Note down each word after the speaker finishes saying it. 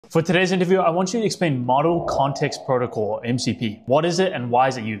For today's interview, I want you to explain Model Context Protocol, or MCP. What is it and why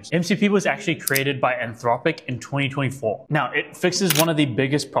is it used? MCP was actually created by Anthropic in 2024. Now, it fixes one of the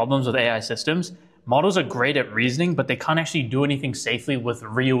biggest problems with AI systems. Models are great at reasoning, but they can't actually do anything safely with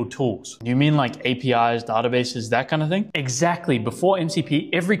real tools. You mean like APIs, databases, that kind of thing? Exactly. Before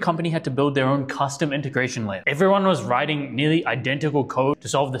MCP, every company had to build their own custom integration layer. Everyone was writing nearly identical code to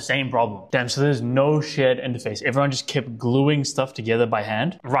solve the same problem. Damn, so there's no shared interface. Everyone just kept gluing stuff together by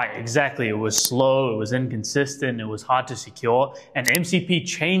hand. Right, exactly. It was slow, it was inconsistent, it was hard to secure. And MCP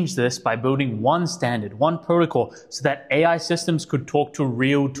changed this by building one standard, one protocol, so that AI systems could talk to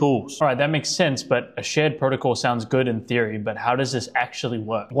real tools. All right, that makes sense. But a shared protocol sounds good in theory, but how does this actually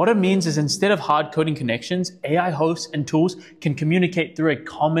work? What it means is instead of hard coding connections, AI hosts and tools can communicate through a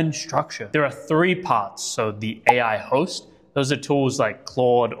common structure. There are three parts. So the AI host, those are tools like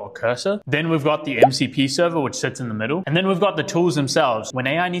Claude or Cursor. Then we've got the MCP server, which sits in the middle. And then we've got the tools themselves. When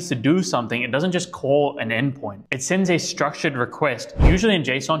AI needs to do something, it doesn't just call an endpoint. It sends a structured request, usually in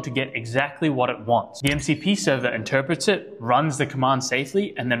JSON, to get exactly what it wants. The MCP server interprets it, runs the command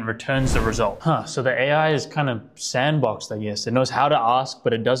safely, and then returns the result. So the AI is kind of sandboxed, I guess. It knows how to ask,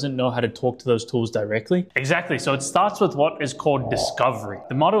 but it doesn't know how to talk to those tools directly. Exactly. So it starts with what is called discovery.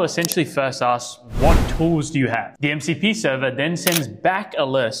 The model essentially first asks, what tools do you have? The MCP server then sends back a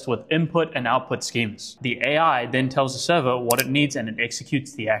list with input and output schemas. The AI then tells the server what it needs and it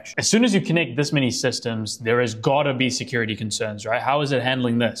executes the action. As soon as you connect this many systems, there has gotta be security concerns, right? How is it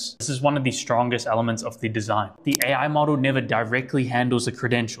handling this? This is one of the strongest elements of the design. The AI model never directly handles the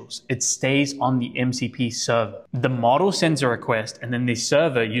credentials. It stays on the MCP server. The model sends a request and then the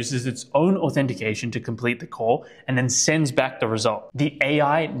server uses its own authentication to complete the call and then sends back the result. The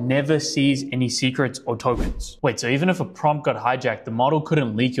AI never sees any secrets or tokens. Wait, so even if a prompt got hijacked, the model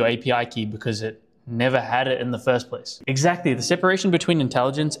couldn't leak your API key because it never had it in the first place. Exactly. The separation between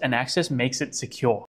intelligence and access makes it secure.